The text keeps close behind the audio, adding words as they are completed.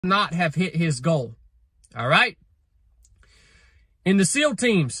not have hit his goal. All right? In the SEAL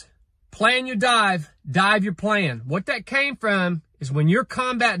teams, plan your dive, dive your plan. What that came from is when you're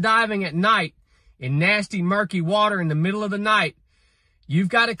combat diving at night in nasty, murky water in the middle of the night, you've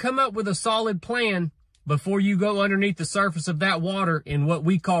got to come up with a solid plan before you go underneath the surface of that water in what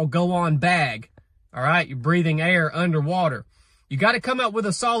we call go on bag. All right? You're breathing air underwater. You got to come up with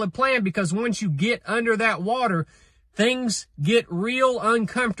a solid plan, because once you get under that water, things get real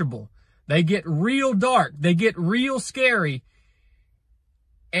uncomfortable. They get real dark. They get real scary.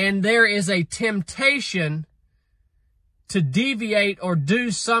 And there is a temptation to deviate or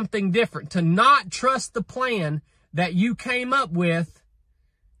do something different, to not trust the plan that you came up with,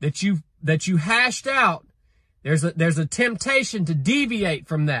 that you hashed out. There's a temptation to deviate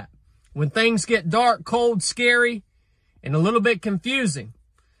from that when things get dark, cold, scary, and a little bit confusing.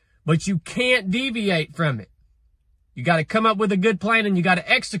 But you can't deviate from it. You got to come up with a good plan, and you got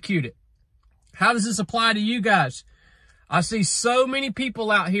to execute it. How does this apply to you guys? I see so many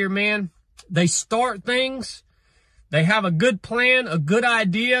people out here, man. They start things. They have a good plan, a good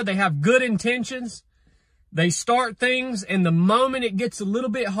idea. They have good intentions. They start things, and the moment it gets a little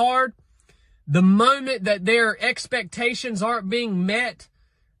bit hard, the moment that their expectations aren't being met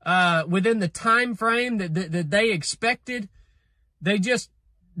within the time frame that they expected, they just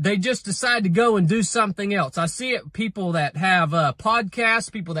decide to go and do something else. I see it, people that have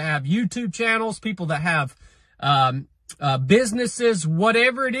podcasts, people that have YouTube channels, people that have businesses,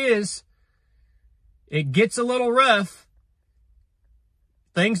 whatever it is. It gets a little rough.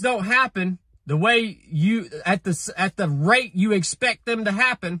 Things don't happen the way at the rate you expect them to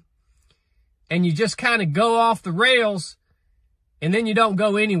happen, and you just kind of go off the rails, and then you don't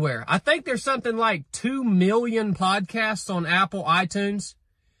go anywhere. I think there's something like 2 million podcasts on Apple iTunes.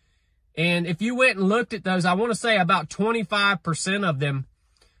 And if you went and looked at those, I want to say about 25% of them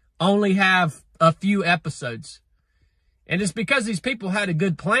only have a few episodes. And it's because these people had a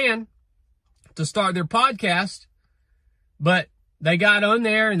good plan to start their podcast, but they got on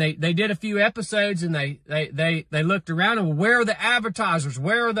there and they did a few episodes, and they looked around and, where are the advertisers?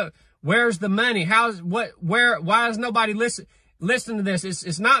 Where's the money? Why is nobody listening to this?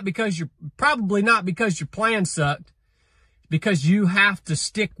 It's not because probably not because your plan sucked. Because you have to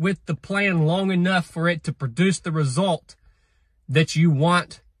stick with the plan long enough for it to produce the result that you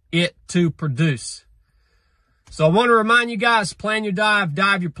want it to produce. So I want to remind you guys, plan your dive,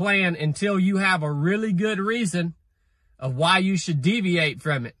 dive your plan until you have a really good reason of why you should deviate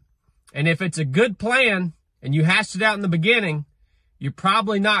from it. And if it's a good plan and you hashed it out in the beginning, you're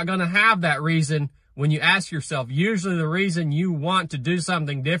probably not going to have that reason when you ask yourself. Usually the reason you want to do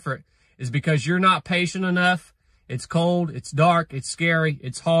something different is because you're not patient enough. It's cold, it's dark, it's scary,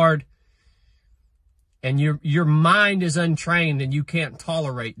 it's hard, and your mind is untrained, and you can't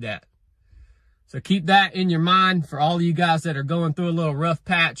tolerate that. So keep that in your mind for all of you guys that are going through a little rough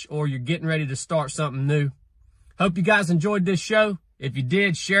patch, or you're getting ready to start something new. Hope you guys enjoyed this show. If you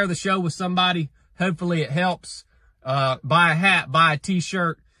did, share the show with somebody. Hopefully it helps. Buy a hat, buy a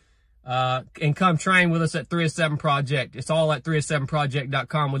t-shirt, and come train with us at 307 Project. It's all at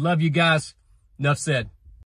 307project.com. We love you guys. Enough said.